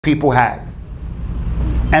people had.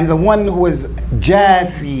 And the one who is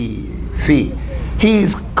Jafi,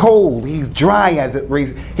 he's cold, he's dry as it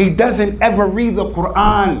reads. He doesn't ever read the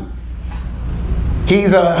Quran.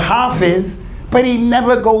 He's a Hafiz, but he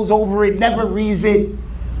never goes over it, never reads it.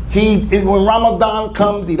 When Ramadan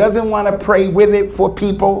comes, he doesn't want to pray with it for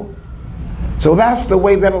people. So that's the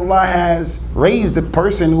way that Allah has raised the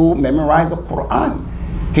person who memorized the Quran.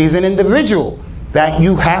 He's an individual that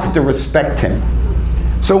you have to respect him.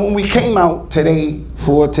 So when we came out today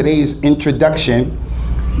for today's introduction,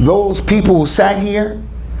 those people who sat here,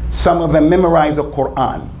 some of them memorized the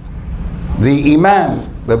Quran. The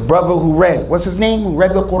Imam, the brother who read, what's his name, who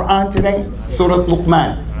read the Quran today? Surah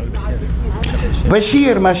Luqman.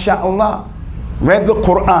 Bashir, mashallah, read the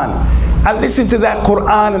Quran. I listened to that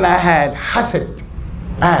Quran and I had hasad.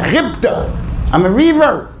 I'm a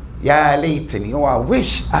reaver. Ya laytani. Oh, I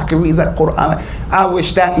wish I could read that Quran. I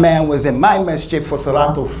wish that man was in my masjid for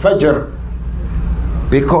Salatul Fajr,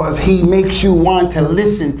 because he makes you want to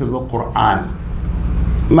listen to the Quran.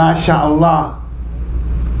 MashaAllah.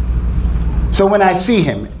 So when I see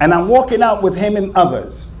him and I'm walking out with him and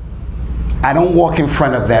others, I don't walk in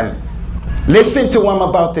front of them. Listen to what I'm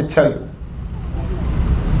about to tell you.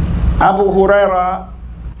 Abu Huraira,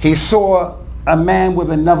 he saw a man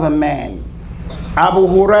with another man. Abu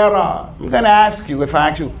Huraira, I'm going to ask you, if I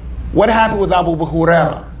ask you, what happened with Abu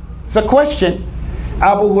Huraira? It's a question.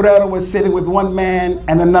 Abu Huraira was sitting with one man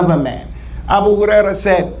and another man. Abu Huraira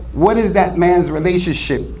said, what is that man's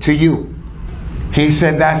relationship to you? He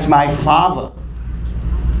said, that's my father.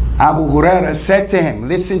 Abu Huraira said to him,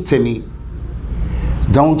 listen to me.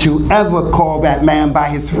 Don't you ever call that man by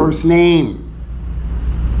his first name.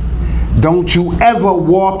 Don't you ever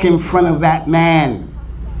walk in front of that man.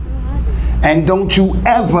 And don't you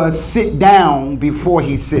ever sit down before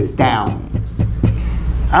he sits down.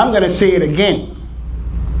 I'm going to say it again.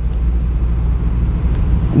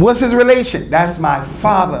 What's his relation? That's my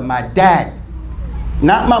father, my dad.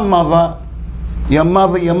 Not my mother. Your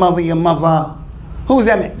mother, your mother, your mother. Who's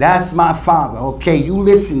that? That's my father. Okay, you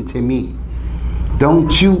listen to me.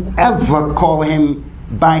 Don't you ever call him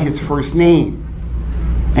by his first name.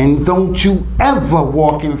 And don't you ever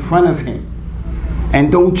walk in front of him. And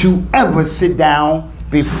don't you ever sit down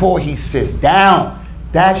before he sits down.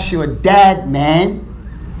 That's your dad, man.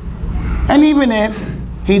 And even if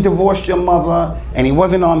he divorced your mother and he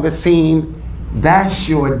wasn't on the scene, that's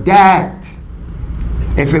your dad.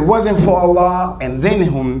 If it wasn't for Allah and then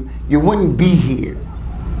him, you wouldn't be here.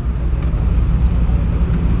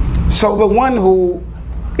 So the one who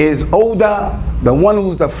is older, the one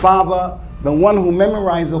who's the father, the one who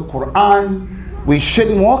memorized the Quran, we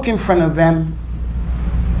shouldn't walk in front of them.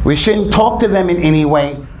 We shouldn't talk to them in any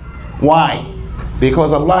way. Why?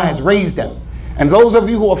 Because Allah has raised them. And those of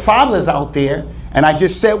you who are fathers out there, and I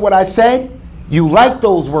just said what I said, you like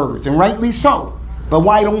those words, and rightly so. But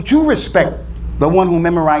why don't you respect the one who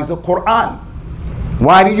memorized the Quran?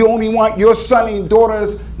 Why do you only want your son and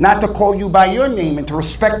daughters not to call you by your name and to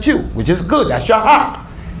respect you? Which is good, that's your haq.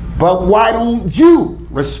 But why don't you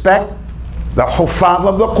respect the Huffaz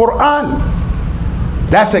of the Quran?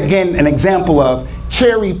 That's again an example of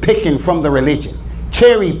cherry picking from the religion.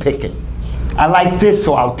 Cherry picking. I like this,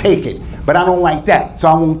 so I'll take it. But I don't like that, so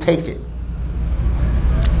I won't take it.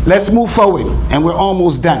 Let's move forward, and we're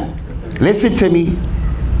almost done. Listen to me.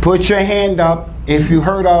 Put your hand up if you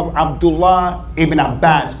heard of Abdullah ibn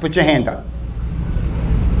Abbas. Put your hand up.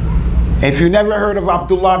 If you never heard of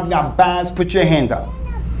Abdullah ibn Abbas, put your hand up.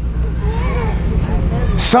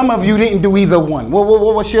 Some of you didn't do either one.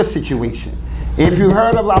 What's your situation? If you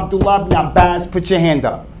heard of Abdullah ibn Abbas, put your hand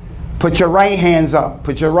up. Put your right hands up.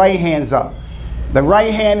 Put your right hands up. The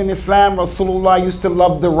right hand in Islam, Rasulullah used to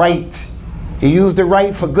love the right. He used the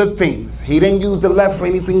right for good things. He didn't use the left for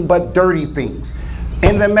anything but dirty things.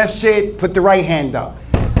 In the masjid, put the right hand up.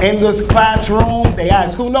 In this classroom, they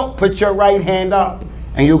ask, who knows? Put your right hand up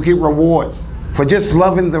and you'll get rewards for just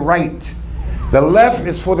loving the right. The left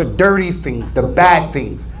is for the dirty things, the bad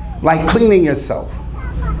things, like cleaning yourself.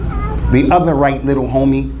 The other right, little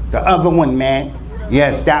homie, the other one, man.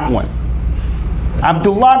 Yes, that one.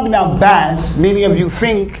 Abdullah bin Abbas, many of you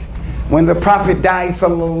think when the Prophet died,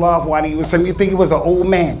 sallallahu alaihi wasallam, you think he was an old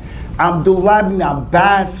man. Abdullah bin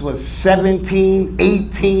Abbas was 17,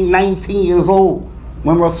 18, 19 years old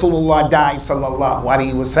when Rasulullah died, sallallahu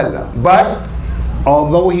alaihi wasallam. But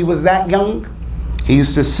although he was that young, he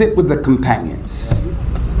used to sit with the companions.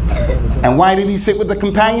 And why did he sit with the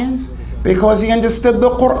companions? Because he understood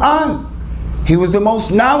the Quran. He was the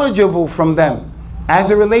most knowledgeable from them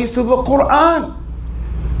as it relates to the Quran.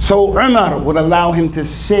 So Umar would allow him to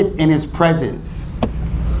sit in his presence.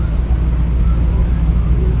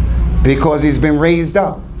 because he's been raised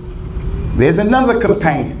up. There's another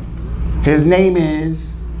companion. His name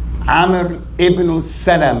is Amr ibn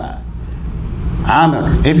Salama.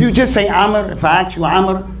 Amr. If you just say Amr, if I ask you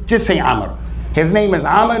Amr, just say Amr. His name is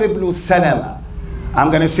Amr ibn Salama. I'm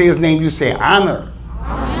going to say his name, you say Amr.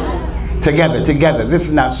 Together, together. This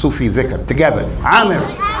is not Sufi dhikr. Together. Amr.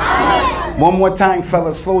 One more time,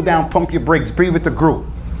 fellas. Slow down, pump your brakes. Breathe with the group.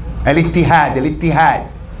 Al-Ittihad, Al-Ittihad.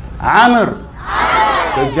 Amr.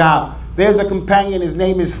 Good job. There's a companion, his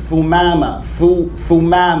name is Thumama.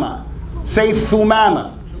 Thumama. Say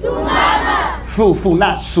Thumama. Thumama.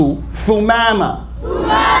 Not Su. Thumama.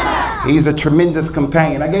 Thumama. He's a tremendous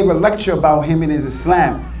companion. I gave a lecture about him in his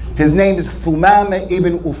Islam. His name is Thumama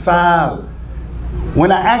ibn Ufal.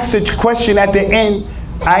 When I asked a question at the end,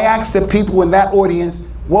 I asked the people in that audience,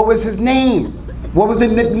 what was his name? What was the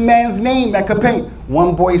man's name, that companion?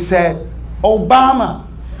 One boy said, Obama.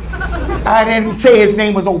 I didn't say his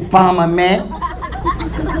name was Obama, man.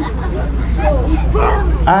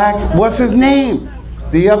 I asked, what's his name?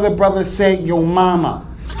 The other brother said, Yo Mama.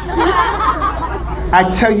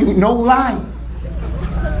 I tell you, no lie.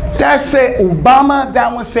 That said Obama,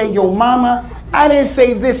 that one said Yo Mama. I didn't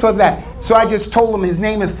say this or that. So I just told him his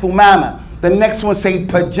name is Thumama. The next one said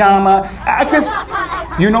Pajama.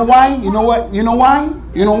 You know why? You know what? You know why?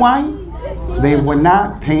 You know why? They were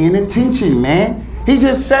not paying attention, man. He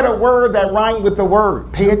just said a word that rhymed with the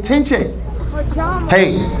word. Pay attention.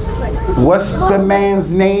 Hey, what's the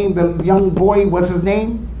man's name? The young boy, what's his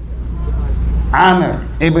name? Amr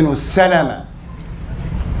ibn Salama.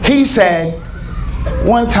 He said,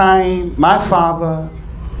 one time, my father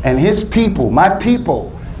and his people, my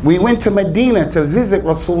people, we went to Medina to visit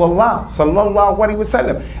Rasulullah sallallahu alaihi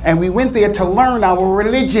wasallam, and we went there to learn our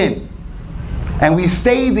religion. And we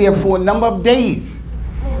stayed there for a number of days.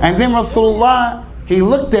 And then Rasulullah, he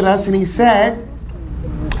looked at us and he said,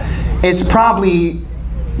 it's probably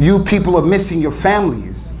you people are missing your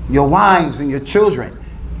families, your wives and your children,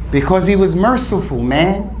 because he was merciful,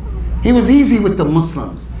 man. He was easy with the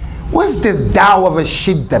Muslims. What's this dawah of a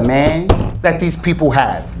shidda, man, that these people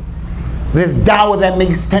have? This dawah that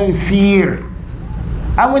makes them fear.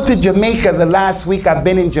 I went to Jamaica the last week. I've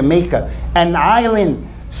been in Jamaica, an island.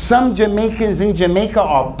 Some Jamaicans in Jamaica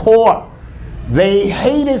are poor. They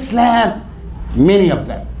hate Islam, many of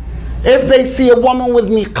them. If they see a woman with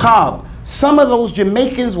niqab, some of those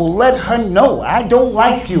Jamaicans will let her know, I don't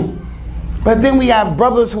like you. But then we have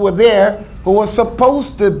brothers who are there who are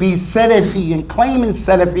supposed to be Salafi and claiming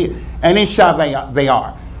Salafi, and inshallah they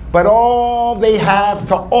are. But all they have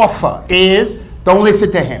to offer is, don't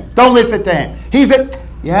listen to him. Don't listen to him. He's a,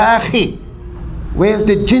 ya akhi, where's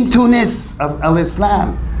the gentleness of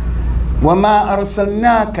al-Islam? وَمَا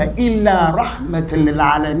أَرْسَلْنَاكَ إِلَّا رَحْمَةً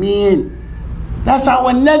لِلْعَالَمِينَ. That's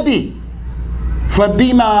our Nabi.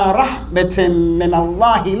 فَبِمَا رَحْمَةٍ مِّنَ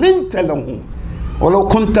اللَّهِ لِنْتَ لَهُمْ وَلَوْ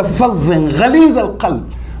كُنْتَ فَظًّا غَلِيظَ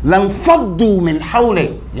الْقَلْبِ لَانْفَضُّوا مِنْ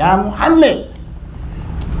حَوْلِكَ يَا Muhammad.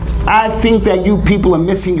 I think that you people are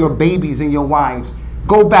missing your babies and your wives.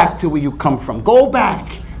 Go back to where you come from. Go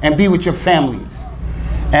back and be with your families.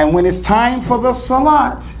 And when it's time for the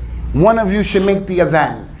salat, one of you should make the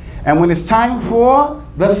adhan. And when it's time for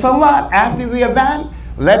the salat, after the adhan,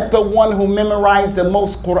 let the one who memorized the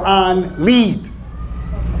most Quran lead.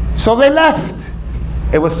 So they left.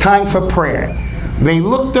 It was time for prayer. They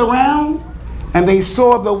looked around and they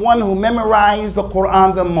saw the one who memorized the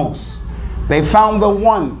Quran the most. They found the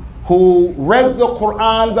one who read the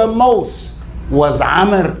Quran the most was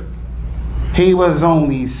Amr. He was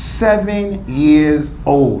only 7 years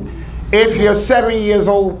old. If you're 7 years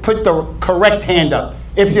old, put the correct hand up.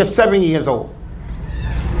 If you're 7 years old.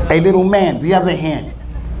 A little man, the other hand.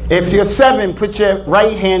 If you're 7, put your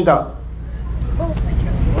right hand up.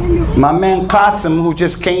 My man Qasim, who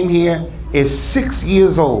just came here, is 6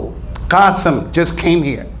 years old. Qasim just came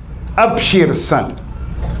here. Abshir's son.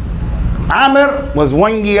 Amr was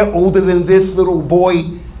 1 year older than this little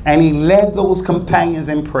boy, and he led those companions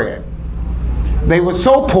in prayer. They were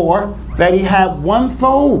so poor that he had one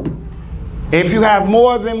thobe. If you have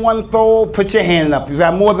more than one thobe, put your hand up. If you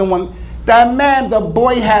have more than one, that man, the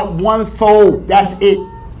boy had one thobe. That's it.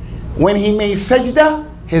 When he made sajda,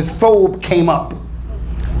 his thobe came up.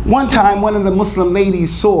 One time, one of the Muslim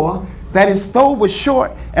ladies saw that his thobe was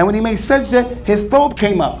short, and when he made sajda, his thobe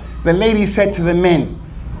came up. The lady said to the men,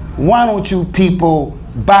 why don't you people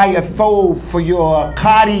buy a thobe for your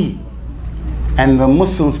qari? And the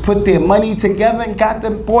Muslims put their money together and got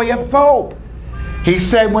the boy a thobe. He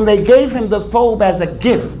said when they gave him the thobe as a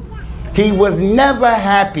gift, he was never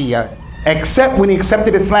happier, except when he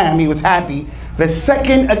accepted Islam, he was happy. The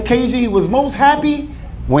second occasion he was most happy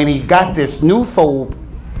when he got this new thobe.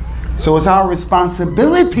 So it's our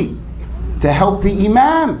responsibility to help the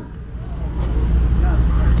imam.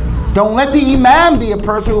 Don't let the imam be a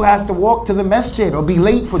person who has to walk to the masjid or be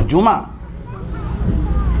late for Jummah.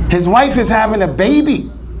 His wife is having a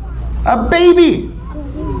baby. A baby.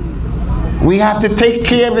 We have to take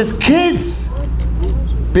care of his kids,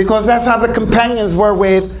 because that's how the companions were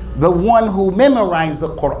with the one who memorized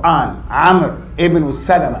the Quran, Amr ibn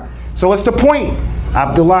Usamah. So what's the point?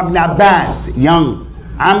 Abdullah ibn Abbas, young.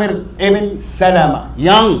 Amr ibn Salama,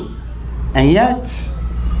 young. And yet,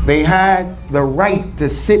 they had the right to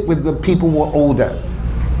sit with the people who were older.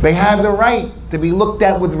 They had the right to be looked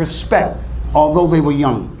at with respect, although they were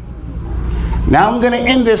young. Now I'm going to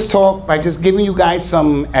end this talk by just giving you guys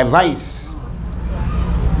some advice.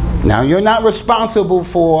 Now, you're not responsible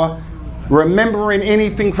for remembering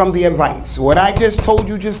anything from the advice. What I just told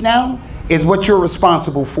you just now is what you're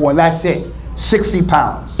responsible for, and that's it. 60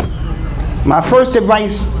 pounds. My first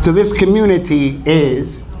advice to this community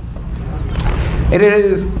is, it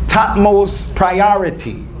is topmost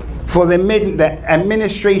priority for the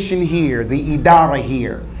administration here, the idara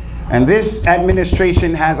here. And this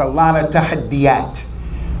administration has a lot of tahaddiyat.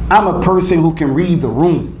 I'm a person who can read the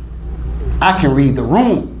room. I can read the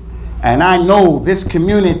room. And I know this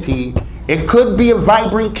community, it could be a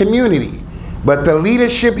vibrant community, but the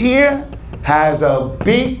leadership here has a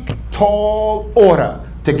big, tall order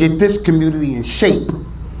to get this community in shape.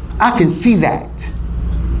 I can see that.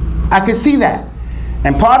 I can see that.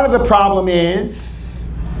 And part of the problem is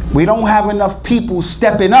we don't have enough people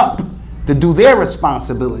stepping up to do their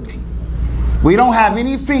responsibility. We don't have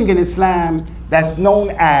anything in Islam that's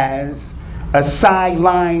known as a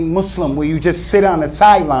sideline Muslim, where you just sit on the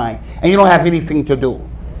sideline and you don't have anything to do.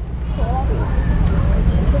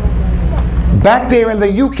 Back there in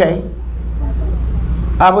the UK,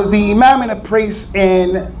 I was the imam in a place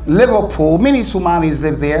in Liverpool. Many Somalis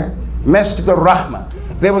live there, Masjid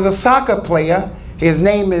al-Rahma. There was a soccer player. His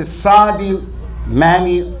name is Sadio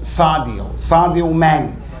Mani.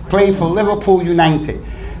 Played for Liverpool United.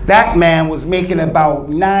 That man was making about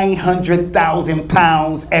 900,000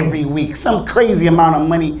 pounds every week. Some crazy amount of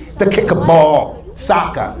money to kick a ball.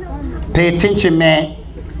 Soccer. Pay attention, man.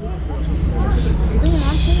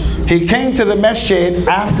 He came to the masjid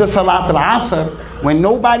after Salat al-Asr when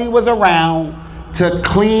nobody was around to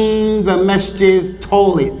clean the masjid's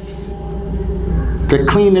toilets. To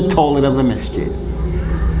clean the toilet of the masjid.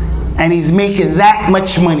 And he's making that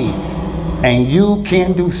much money. And you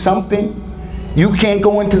can't do something? You can't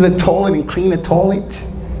go into the toilet and clean the toilet?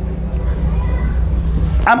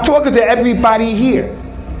 I'm talking to everybody here.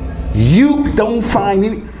 You don't find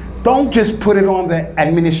any, don't just put it on the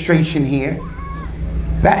administration here.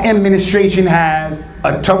 That administration has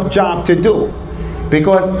a tough job to do,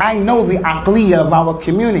 because I know the aqliyah of our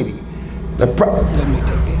community.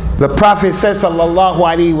 The Prophet says, sallallahu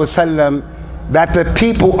alaihi wasallam, that the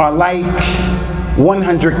people are like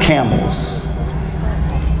 100 camels.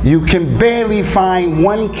 You can barely find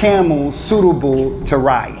one camel suitable to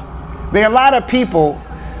ride. There are a lot of people,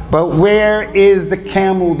 but where is the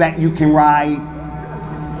camel that you can ride?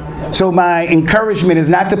 So my encouragement is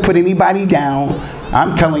not to put anybody down.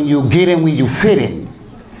 I'm telling you, get in where you fit in.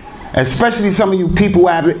 Especially some of you people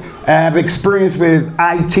who have experience with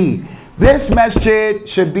IT. This masjid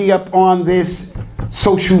should be up on this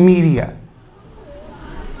social media,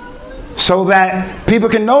 so that people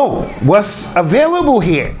can know what's available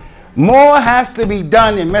here. More has to be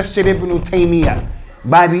done in Masjid Ibn Taymiyyah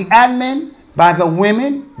by the admin, by the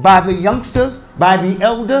women, by the youngsters, by the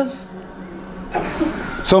elders.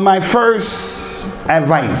 So my first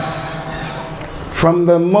advice, from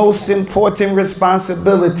the most important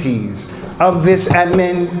responsibilities of this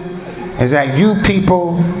admin, is that you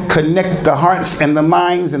people connect the hearts and the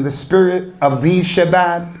minds and the spirit of these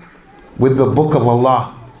shabab with the book of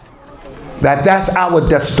Allah. That's our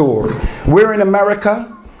dastur. We're in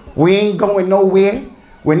America. We ain't going nowhere.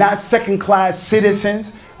 We're not second-class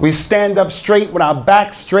citizens. We stand up straight with our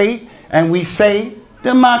back straight and we say,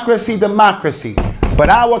 democracy, democracy. But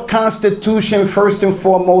our constitution, first and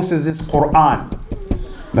foremost, is this Quran.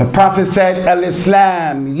 The Prophet said,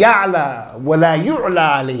 Al-Islam ya'la wa la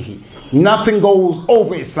yu'la alayhi. Nothing goes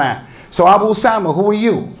over Islam. So Abu Usamah, who are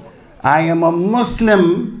you? I am a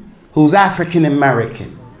Muslim who's African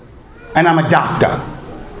American. And I'm a doctor,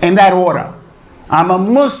 in that order. I'm a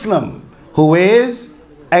Muslim who is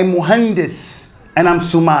a muhandis, and I'm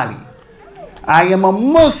Somali. I am a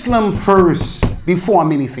Muslim first, before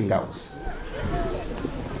I'm anything else.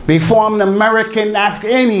 Before I'm an American, African,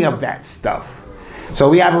 any of that stuff. So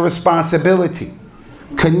we have a responsibility.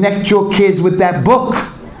 Connect your kids with that book.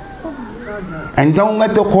 And don't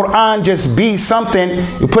let the Quran just be something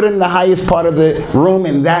you put it in the highest part of the room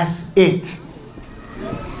and that's it.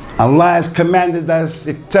 Allah has commanded us,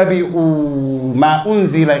 ittabi'u ma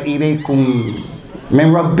unzila ilaykum min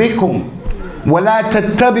rabbikum wa la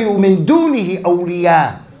tattabi'u min dunihi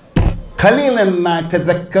awliya qalilan ma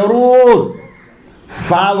tadhakkarun.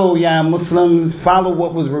 Follow, ya Muslims, follow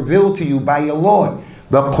what was revealed to you by your Lord,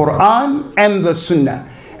 the Quran and the Sunnah.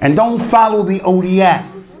 And don't follow the awliya.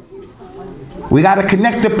 We got to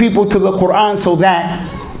connect the people to the Quran so that,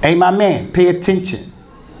 hey my man, pay attention.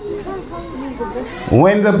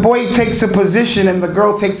 When the boy takes a position and the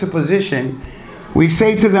girl takes a position, we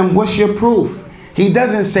say to them, what's your proof? He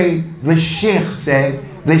doesn't say, the sheikh said,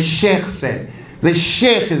 the sheikh said. The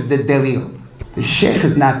sheikh is the dalil. The sheikh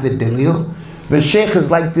is not the dalil. The sheikh is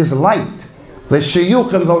like this light. The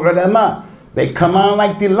shayukh and the ulama, they come on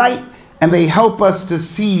like the light and they help us to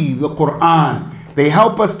see the Quran. They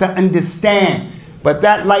help us to understand. But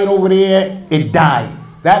that light over there, it died.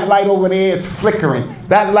 That light over there is flickering.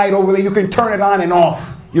 That light over there, you can turn it on and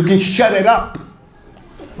off. You can shut it up.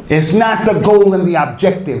 It's not the goal and the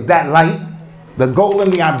objective, that light. The goal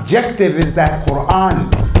and the objective is that Quran.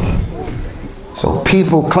 So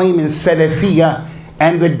people claiming Salafiyah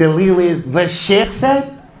and the dalil is the Sheikh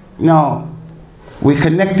said? No. We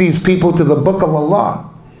connect these people to the book of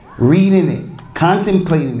Allah. Reading it,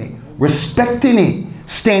 contemplating it, respecting it,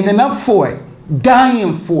 standing up for it,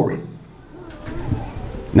 dying for it.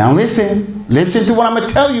 Now listen to what I'm going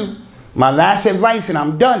to tell you. My last advice and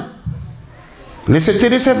I'm done. Listen to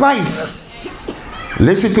this advice.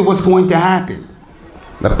 Listen to what's going to happen.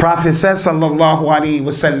 The Prophet says, sallallahu alaihi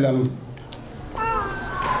wasallam,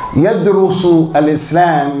 يدرس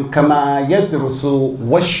الإسلام كما يدرس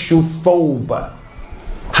وش الثوب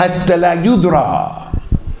حتى لا يدرى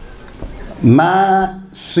ما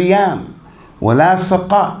صيام ولا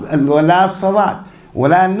صلاة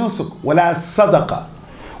ولا نسك ولا صدقة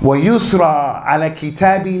ويسرى على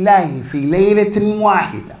كتاب الله في ليلة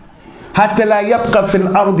واحدة حتى لا يبقى في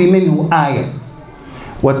الأرض منه آية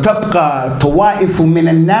وتبقى طوائف من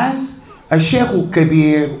الناس الشيخ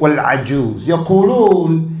الكبير والعجوز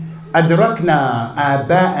يقولون أدركنا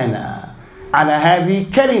آباءنا على هذه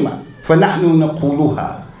الكلمة فنحن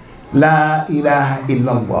نقولها لا إله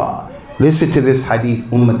إلا الله. Listen to this hadith,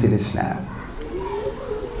 Ummah al-Islam.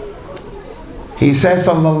 He says,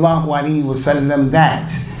 sallallahu alaihi wasallam, that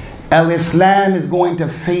al-Islam is going to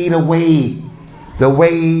fade away the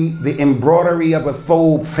way the embroidery of a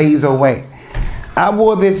thobe fades away. I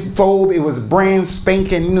wore this thobe, it was brand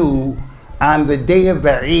spanking new on the day of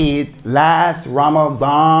the Eid last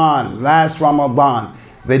Ramadan,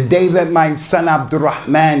 the day that my son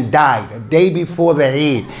Abdurrahman died, the day before the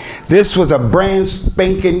Eid. This was a brand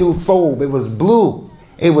spanking new thobe. It was blue.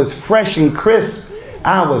 It was fresh and crisp.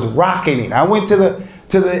 I was rocking it. I went to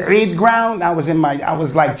the Eid ground. I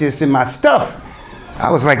was like just in my stuff. I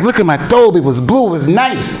was like, look at my thobe. It was blue. It was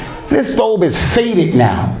nice. This thobe is faded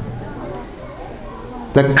now.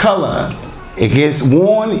 The color, it gets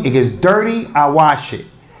worn, it gets dirty, I wash it.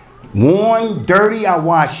 Worn, dirty, I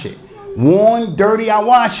wash it. Worn, dirty, I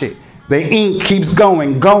wash it. The ink keeps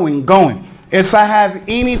going. If I have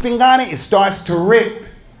anything on it, it starts to rip.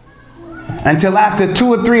 Until after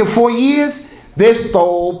 2 or 3 or 4 years, this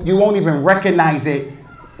thobe, you won't even recognize it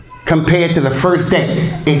compared to the first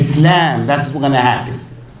day. Islam, that's what's going to happen.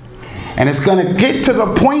 And it's going to get to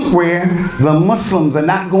the point where the Muslims are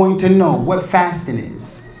not going to know what fasting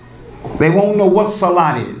is. They won't know what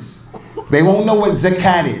salat is. They won't know what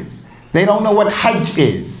zakat is. They don't know what hajj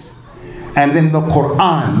is. And then the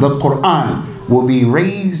Quran will be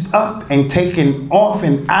raised up and taken off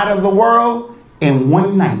and out of the world in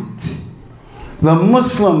one night. The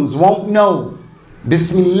Muslims won't know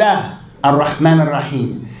Bismillah ar-Rahman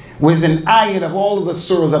ar-Rahim, with an ayat of all of the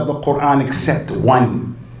surahs of the Quran except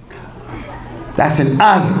one. That's an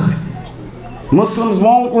ayat. Muslims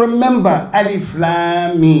won't remember Alif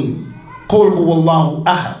Lam Mim, Qul Huwallahu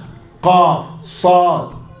Ahad, Qaf,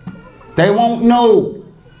 Sad. They won't know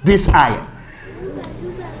this ayat.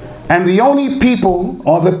 And the only people,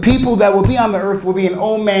 or the people that will be on the earth, will be an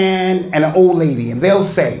old man and an old lady. And they'll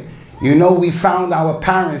say, you know, we found our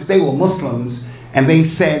parents, they were Muslims, and they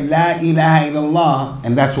said, La ilaha illallah,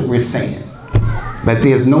 and that's what we're saying. But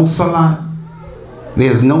there's no salah,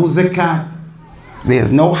 there's no zakat,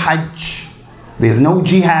 there's no hajj, there's no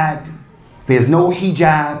jihad, there's no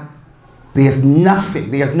hijab, there's nothing,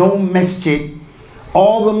 there's no masjid.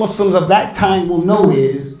 All the Muslims of that time will know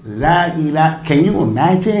is La ilaha. Can you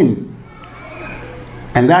imagine?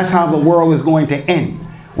 And that's how the world is going to end,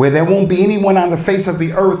 where there won't be anyone on the face of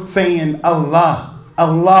the earth saying Allah,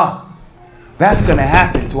 Allah. That's going to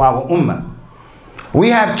happen to our ummah. We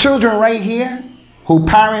have children right here who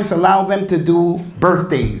parents allow them to do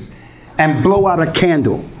birthdays and blow out a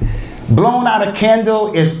candle. Blowing out a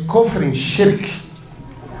candle is kufr and shirk.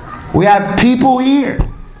 We have people here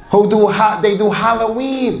who do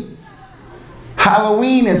Halloween.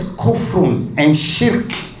 Halloween is kufr and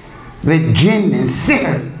shirk, the jinn and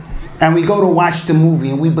sihr. And we go to watch the movie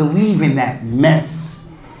and we believe in that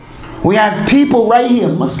mess. We have people right here,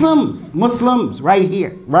 Muslims right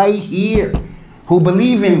here, who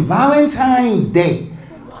believe in Valentine's Day.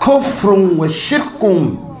 Kufrun wa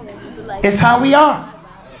shirkum. It's how we are.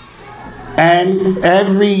 And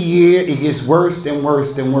every year it gets worse and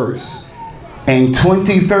worse and worse. In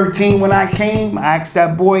 2013 when I came, I asked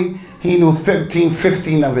that boy, he knew 13,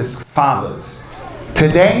 15 of his fathers.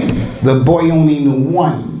 Today, the boy only knew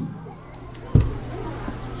one.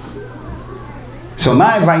 So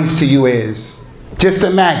my advice to you is, just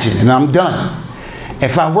imagine, and I'm done.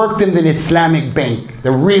 If I worked in the Islamic bank,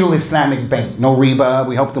 the real Islamic bank, no riba,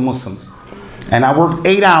 we help the Muslims, and I worked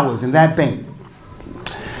 8 hours in that bank,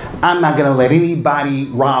 I'm not going to let anybody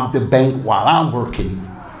rob the bank while I'm working.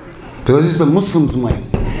 Because it's the Muslims' money.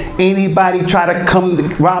 Anybody try to come to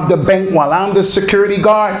rob the bank while I'm the security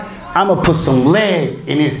guard, I'm going to put some lead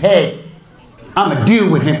in his head. I'm going to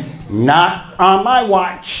deal with him. Not on my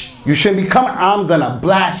watch. You shouldn't be coming. I'm going to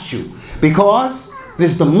blast you. Because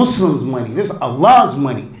this is the Muslims' money. This is Allah's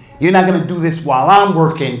money. You're not going to do this while I'm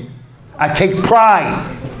working. I take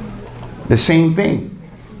pride. The same thing.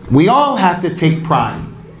 We all have to take pride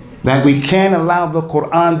that we can't allow the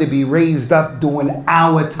Quran to be raised up during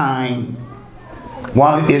our time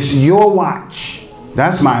while it's your watch.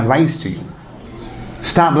 That's my advice to you.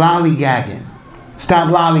 Stop lollygagging. Stop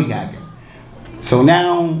lollygagging. So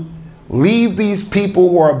now, leave these people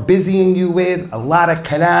who are busying you with a lot of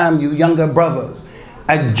kalam, you younger brothers.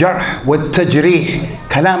 Al-jarh wa tajrih.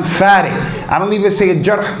 Kalam farih. I don't even say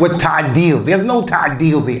al-jarh wa ta'dil. There's no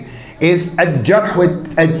ta'dil there. It's al-jarh wa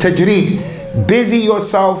tajrih. Busy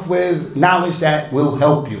yourself with knowledge that will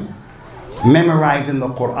help you. Memorizing the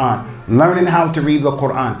Quran. Learning how to read the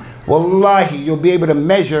Quran. Wallahi, you'll be able to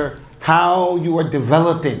measure how you are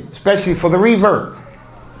developing, especially for the reverb.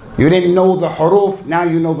 You didn't know the huruf, now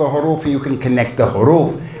you know the huruf and you can connect the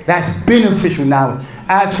huruf. That's beneficial knowledge.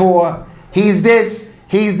 As for he's this,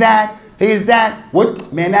 he's that,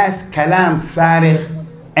 what? Man, that's kalam farih,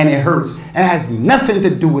 and it hurts. And it has nothing to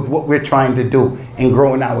do with what we're trying to do in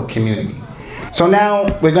growing our community. So now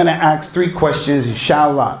we're going to ask 3 questions,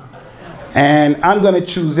 inshallah. And I'm going to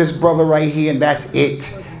choose this brother right here, and that's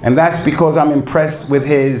it. And that's because I'm impressed with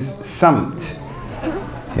his samt.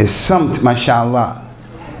 His samt, mashallah.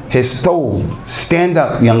 His soul. Stand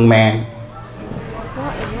up, young man.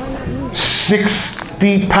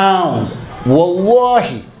 60 pounds.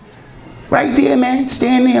 Wallahi. Right there, man.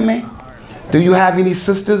 Stand there, man. Do you have any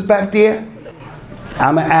sisters back there?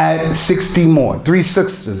 I'm going to add 60 more. 3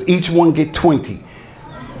 sisters. Each one get 20.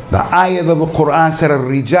 The ayah of the Quran said,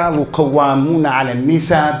 الرجال قوامون على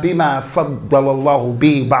النساء بما فضل الله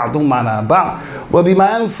به بعضهم على بعض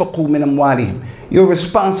وبما أنفقوا من أموالهم. You're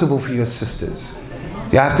responsible for your sisters.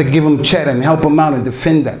 You have to give them cheddar and help them out and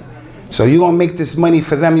defend them. So you're going to make this money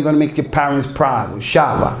for them. You're going to make your parents proud,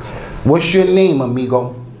 inshallah. What's your name,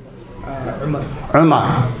 amigo?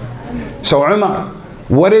 Umar. So Umar,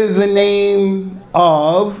 what is the name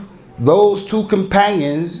of those 2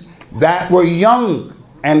 companions that were young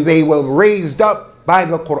and they were raised up by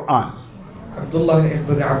the Quran? Abdullah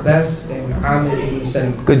ibn Abbas and Amir ibn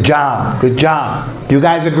Salim. Good job, good job. You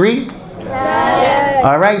guys agree? Yes.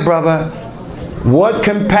 All right, brother. What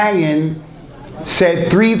companion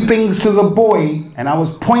said 3 things to the boy, and I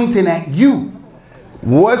was pointing at you?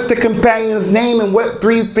 What's the companion's name and what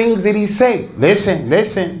 3 things did he say? Listen,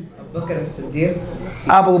 listen. Abu Bakr as-Siddiq.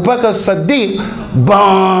 Abu Bakr as-Siddiq.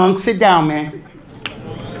 Bong, sit down, man.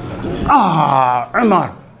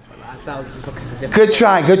 Umar. Good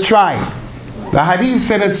try, good try. The hadith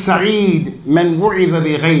said, As-Sa'id man wu'idha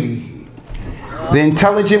bi ghayrihi. The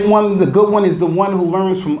intelligent one, the good one, is the one who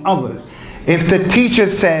learns from others. If the teacher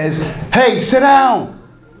says, hey, sit down,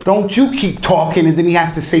 don't you keep talking, and then he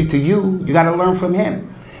has to say to you, you got to learn from him.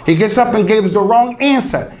 He gets up and gives the wrong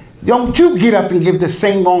answer. Don't you get up and give the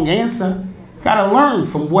same wrong answer. You got to learn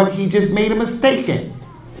from what he just made a mistake in.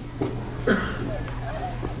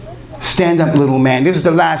 Stand up, little man. This is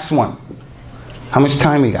the last one. How much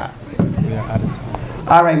time we got?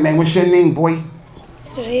 All right, man. What's your name, boy?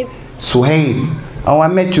 Suhaib. Suhaib. Oh, I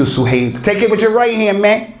met you, Suhaib. Take it with your right hand,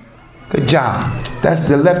 man. Good job. That's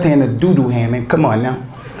the left hand, the doo-doo hand, man. Come on now.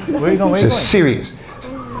 Where are you going? Just serious.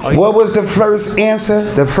 What was the first answer?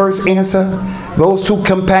 The first answer? Those 2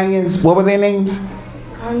 companions, what were their names?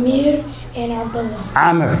 Amir And Abdullah.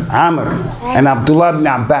 Amr, and Abdullah ibn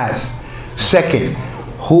Abbas. Second,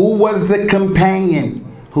 who was the companion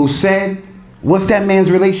who said, what's that man's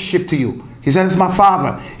relationship to you? He said, it's my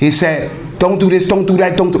father. He said, don't do this, don't do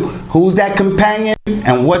that, don't do. Who's that companion?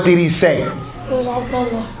 And what did he say? It was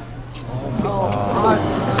Abdullah.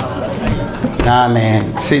 Nah,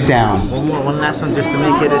 man, sit down. One last one just to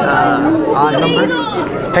make it an odd number.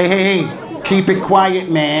 Hey, keep it quiet,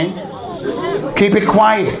 man. Keep it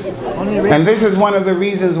quiet. And this is one of the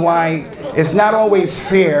reasons why it's not always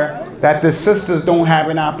fair that the sisters don't have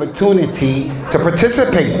an opportunity to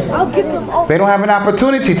participate. They don't have an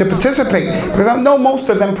opportunity to participate. Because I know most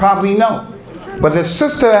of them probably know. But the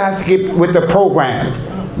sister has to get with the program.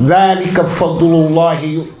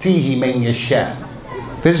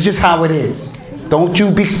 This is just how it is. Don't you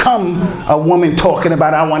become a woman talking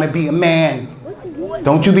about, I want to be a man.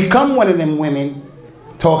 Don't you become one of them women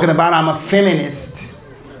talking about, I'm a feminist.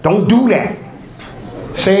 Don't do that.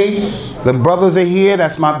 Say, the brothers are here,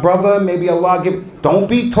 that's my brother, maybe Allah give. Don't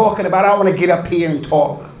be talking about, I want to get up here and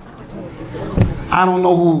talk. I don't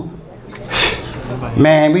know who.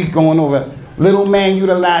 Man, we going over. Little man, you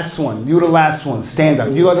the last one. You the last one. Stand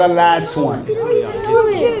up. You are the last one.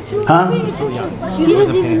 Huh? He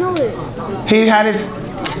doesn't even know it. He had his.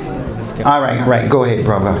 All right. Go ahead,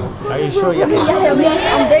 brother. Are you sure? Yes,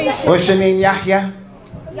 I'm very sure. What's your name, Yahya?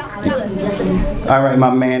 All right,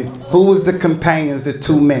 my man. Who was the companions, the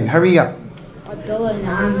two men? Hurry up. Abdullah and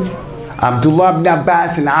Amr. Abdullah ibn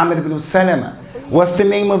Abbas and Amr ibn Usamah. What's the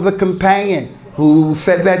name of the companion who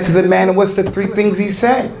said that to the man? And what's the three things he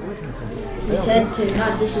said? He said to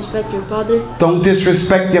not disrespect your father. Don't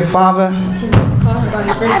disrespect your father. To call him by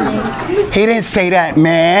his first name. He didn't say that,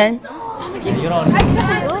 man.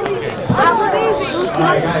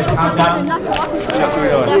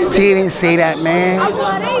 He didn't say that, man.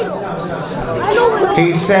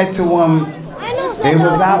 He said to him, it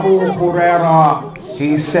was Abu Hurairah.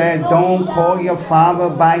 He said, don't call your father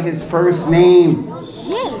by his first name.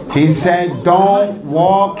 He said, don't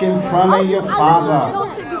walk in front of your father.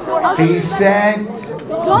 He said,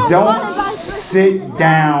 don't sit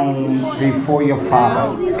down before your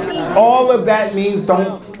father. All of that means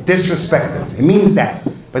don't disrespect him. It means that.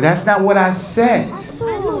 But that's not what I said.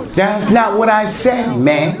 That's not what I said,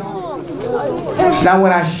 man. That's not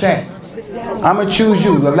what I said. I'm going to choose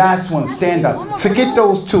you, the last one. Stand up. Forget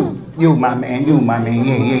those two. You, my man. You, my man.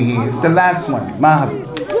 Yeah. It's the last one.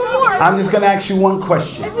 I'm just going to ask you one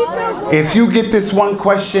question. If you get this one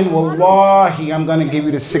question, wallahi, I'm going to give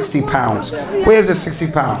you the 60 pounds. Where's the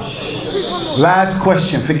 60 pounds? Last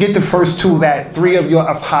question. Forget the first two that three of your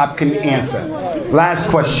ashab can answer. Last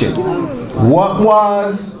question. What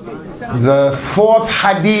was the fourth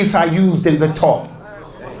hadith I used in the talk?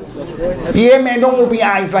 Yeah, man, don't open your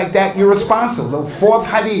eyes like that. You're responsible. The fourth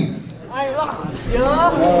hadith.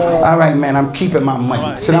 All right, man, I'm keeping my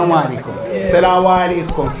money. Assalamu alaikum. Assalamu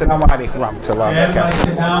alaikum. Assalamu alaikum. Rahmatullah. Everybody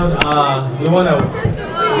sit down. We want to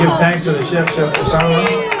give thanks to the Sheikh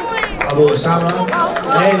Usamah, Abu Usamah.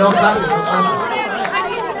 Hey, don't clap.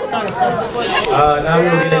 Now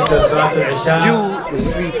we'll get into Salat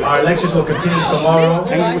al-Isha. Our lectures will continue tomorrow.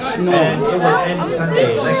 And it will end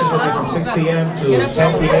Sunday. Lectures will be from 6 p.m. to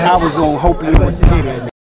 10 p.m. I was on hoping you would get it.